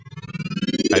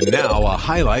And now a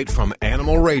highlight from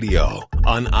Animal Radio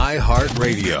on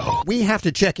iHeartRadio. We have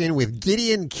to check in with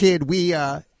Gideon Kidd. We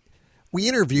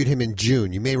interviewed him in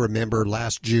June. You may remember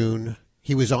last June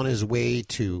he was on his way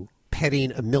to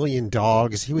petting 1 million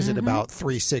dogs. He was at about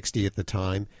 360 at the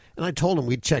time. And I told him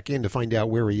we'd check in to find out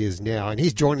where he is now. And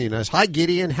he's joining us. Hi,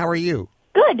 Gideon. How are you?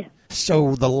 Good.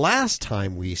 So the last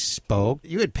time we spoke,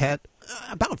 you had pet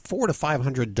about 400 to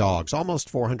 500 dogs, almost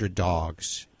 400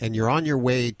 dogs. And you're on your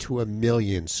way to 1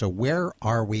 million. So where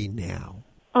are we now?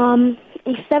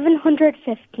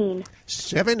 715.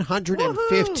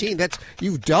 715.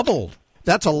 You've doubled.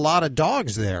 That's a lot of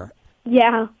dogs there.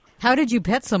 Yeah. How did you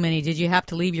pet so many? Did you have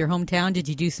to leave your hometown? Did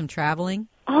you do some traveling?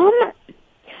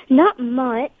 Not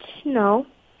much, no.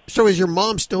 So is your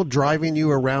mom still driving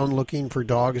you around looking for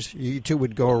dogs? You two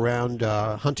would go around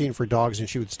hunting for dogs, and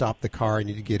she would stop the car and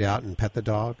you'd get out and pet the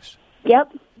dogs?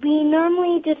 Yep. We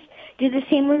normally just do the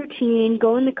same routine,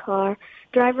 go in the car,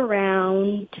 drive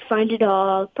around to find a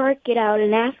dog, park, get out,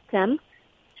 and ask them.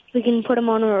 We can put them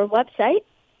on our website.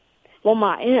 Well,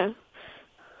 mine.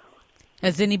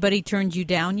 Has anybody turned you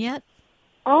down yet?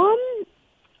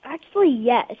 Actually,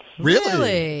 yes.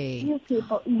 Really? Few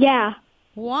people. Yeah.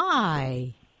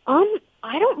 Why?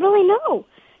 I don't really know.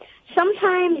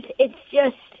 Sometimes it's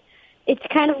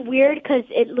kind of weird because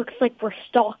it looks like we're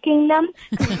stalking them.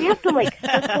 'Cause we have to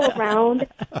circle around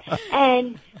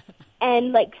and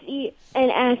see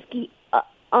and ask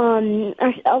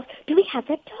ourselves, do we have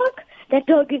that dog? That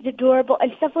dog is adorable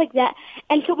and stuff like that.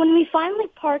 And so when we finally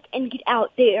park and get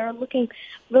out, they are looking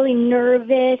really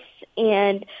nervous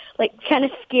and kind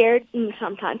of scared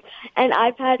sometimes. And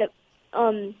I've had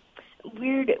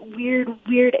weird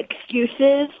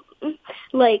excuses.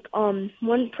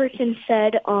 One person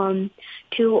said to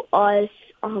us,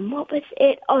 what was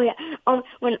it? Oh yeah,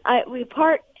 when we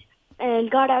parked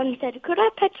and got out and said, "Could I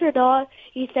pet your dog?"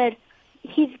 He said,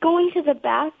 "He's going to the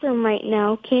bathroom right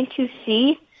now. Can't you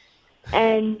see?"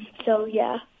 And so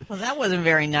yeah. Well, that wasn't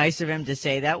very nice of him to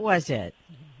say that, was it?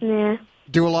 Yeah.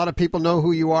 Do a lot of people know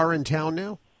who you are in town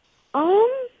now?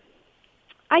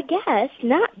 I guess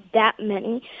not that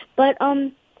many, but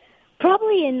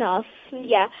probably enough.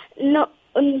 Yeah. No,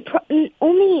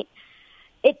 only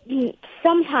it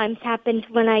sometimes happens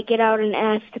when I get out and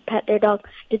ask to pet their dog.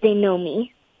 Do they know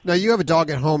me? Now you have a dog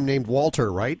at home named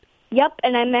Walter, right? Yep,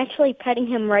 and I'm actually petting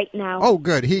him right now. Oh,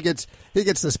 good. He gets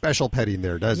the special petting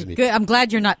there, doesn't he? Good. I'm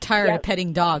glad you're not tired of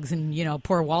petting dogs, and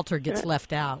poor Walter gets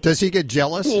left out. Does he get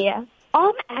jealous? Yeah.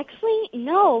 Actually,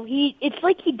 no. It's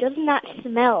like he does not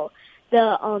smell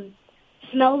the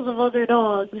smells of other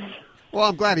dogs. Well,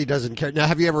 I'm glad he doesn't care. Now,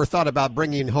 have you ever thought about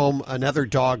bringing home another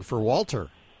dog for Walter?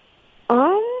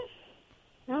 Not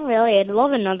really. I'd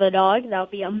love another dog. That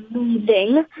would be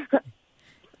amazing.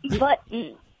 But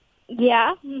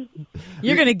yeah.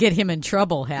 You're going to get him in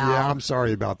trouble, Hal. Yeah, I'm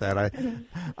sorry about that.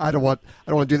 I don't want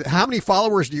to do that. How many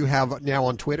followers do you have now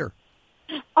on Twitter?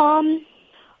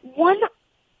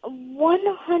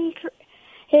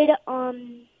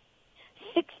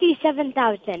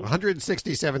 167,000.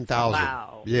 167,000.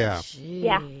 Wow. Yeah. Jeez.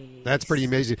 Yeah. That's pretty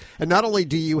amazing. And not only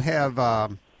do you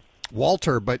have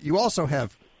Walter, but you also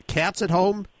have cats at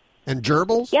home and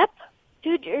gerbils? Yep.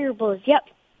 2 gerbils. Yep.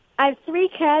 I have 3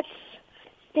 cats.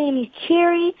 Their name is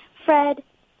Cherry, Fred.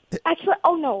 Actually,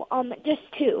 just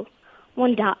 2.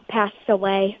 One passed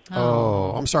away.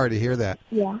 Oh, I'm sorry to hear that.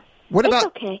 Yeah. What It's about?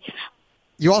 okay.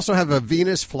 You also have a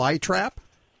Venus flytrap?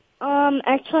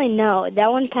 Actually, no. That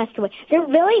one passed away. They're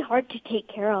really hard to take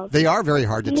care of. They are very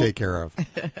hard to take care of.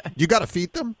 You got to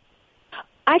feed them?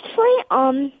 Actually,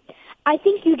 I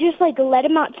think you just let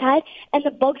them outside, and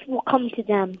the bugs will come to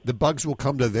them. The bugs will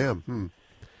come to them.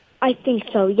 I think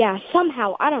so. Yeah.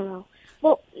 Somehow, I don't know.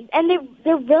 Well, and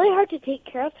they're really hard to take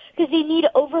care of because they need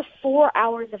over 4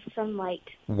 hours of sunlight.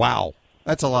 Wow,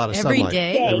 that's a lot of Every sunlight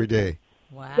day? every day.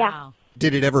 Wow. Yeah.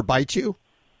 Did it ever bite you?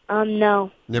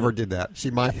 No. Never did that. See,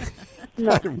 mine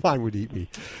No. would eat me.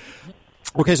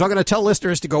 Okay, so I'm going to tell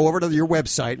listeners to go over to your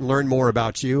website and learn more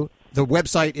about you. The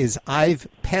website is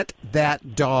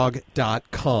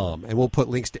I'vePetThatDog.com, and we'll put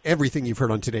links to everything you've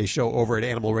heard on today's show over at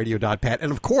animalradio.pet.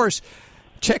 And, of course,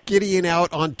 check Gideon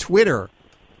out on Twitter.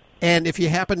 And if you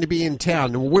happen to be in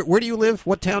town, where do you live?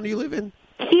 What town do you live in?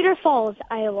 Cedar Falls,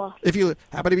 Iowa. If you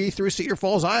happen to be through Cedar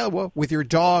Falls, Iowa, with your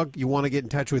dog, you want to get in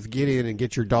touch with Gideon and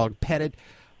get your dog petted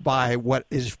by what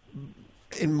is,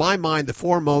 in my mind, the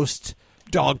foremost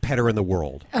dog petter in the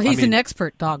world. Oh, he's an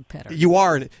expert dog petter. You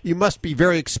are. You must be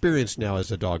very experienced now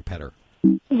as a dog petter.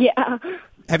 Yeah.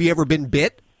 Have you ever been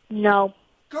bit? No.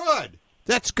 Good.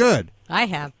 That's good. I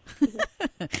have.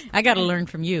 I got to learn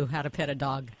from you how to pet a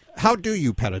dog. How do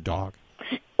you pet a dog?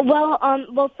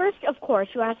 Well, first, of course,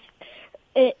 you ask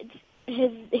it's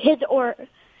his or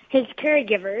his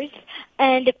caregivers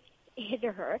and his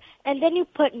or her, and then you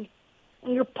put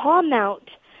your palm out,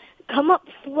 come up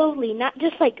slowly, not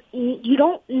just like, you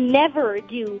don't never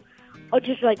do, or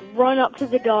just like run up to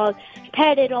the dog,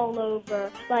 pet it all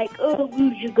over, like, oh,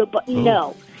 you good, but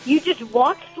no. You just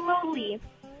walk slowly,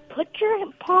 put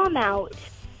your palm out,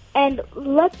 and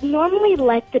normally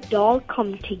let the dog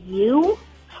come to you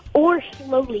or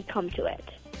slowly come to it.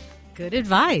 Good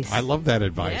advice. I love that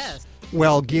advice. Yes.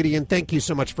 Well, Gideon, thank you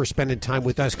so much for spending time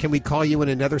with us. Can we call you in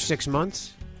another 6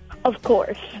 months? Of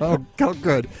course. Oh,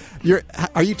 good.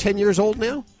 Are you 10 years old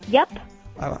now? Yep.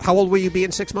 How old will you be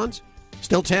in 6 months?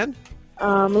 Still 10?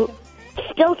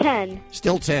 Still 10.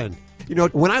 Still 10. You know,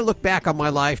 when I look back on my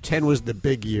life, 10 was the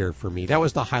big year for me. That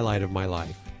was the highlight of my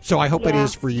life. So I hope it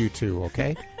is for you too,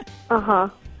 okay? Uh-huh.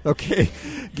 Okay.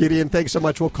 Gideon, thanks so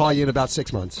much. We'll call you in about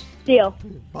 6 months. Deal.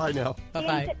 Bye now.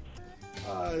 Bye-bye.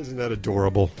 Isn't that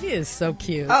adorable? He is so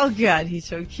cute. Oh, God, he's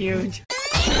so cute.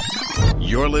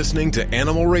 You're listening to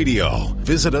Animal Radio.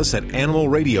 Visit us at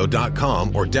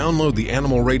animalradio.com or download the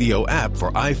Animal Radio app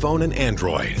for iPhone and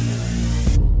Android.